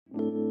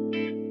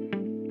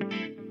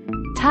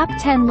Top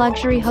 10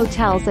 luxury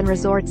hotels and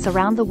resorts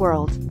around the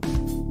world.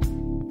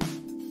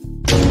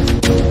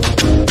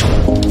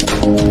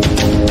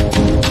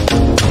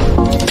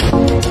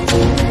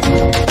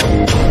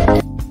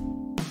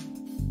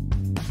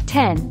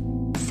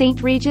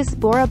 St. Regis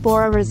Bora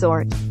Bora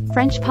Resort,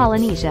 French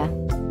Polynesia.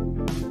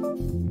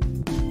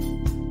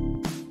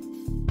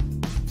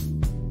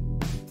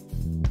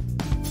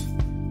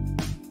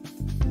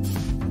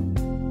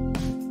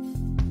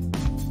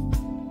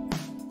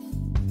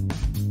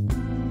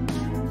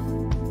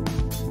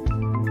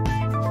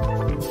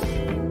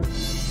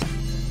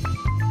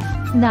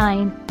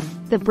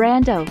 The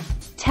Brando,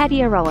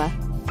 Tetiaroa,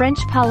 French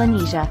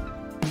Polynesia.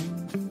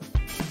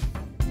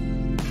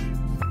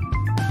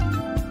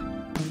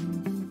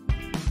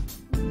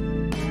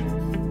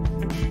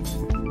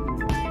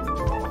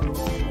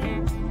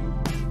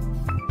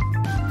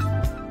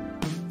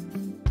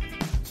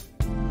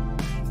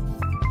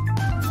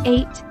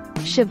 8.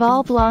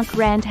 Cheval Blanc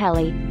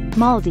Randheli,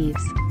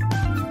 Maldives.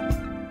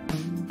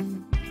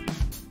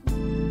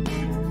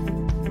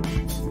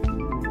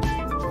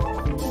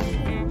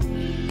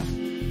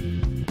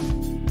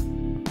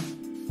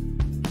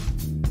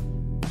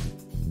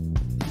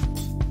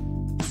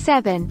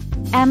 7.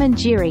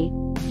 Amangiri,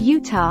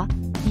 Utah,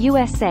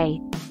 USA.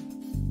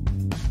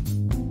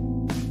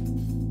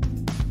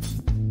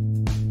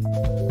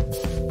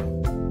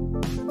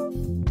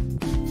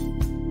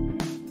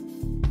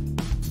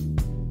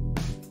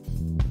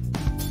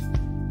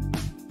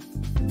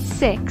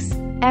 6.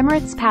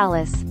 Emirates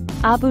Palace,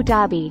 Abu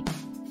Dhabi,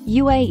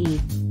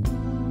 UAE.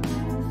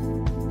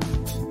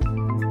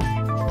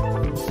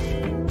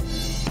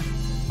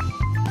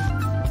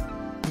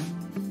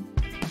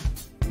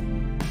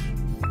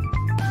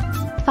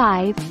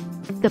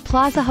 5. The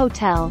Plaza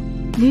Hotel,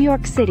 New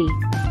York City,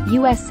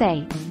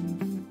 USA.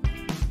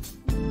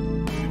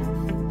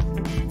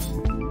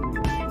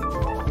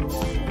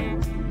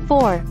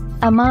 4.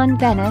 Amman,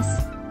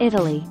 Venice,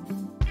 Italy.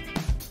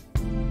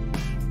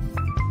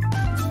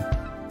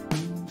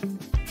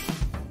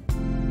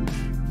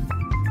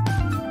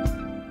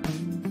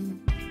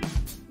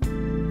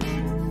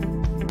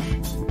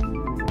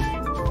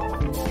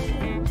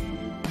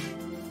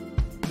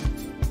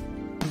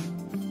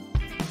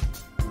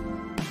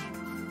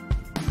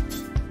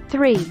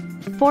 3.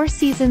 Four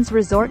Seasons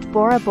Resort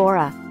Bora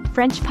Bora,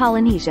 French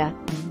Polynesia.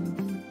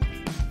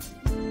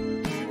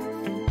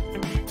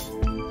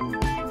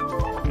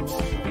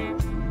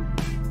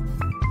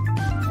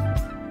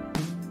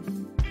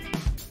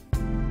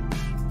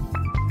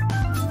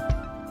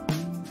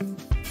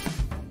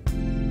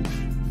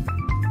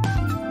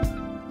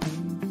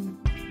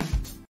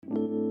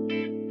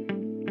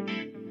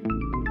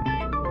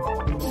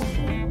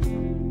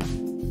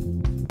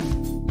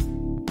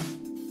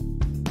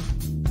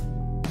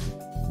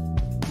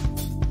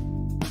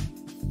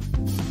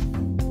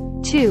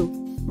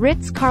 2.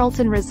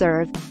 Ritz-Carlton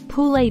Reserve,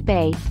 Phulay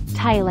Bay,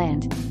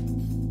 Thailand.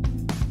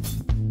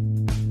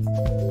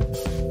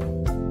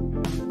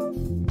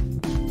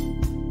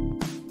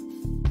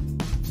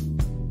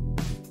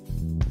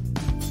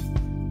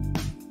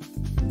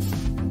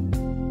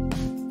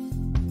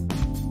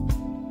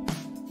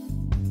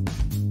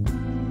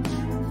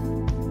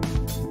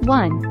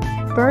 1.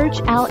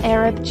 Burj Al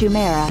Arab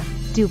Jumeirah,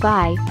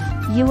 Dubai,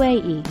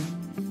 UAE.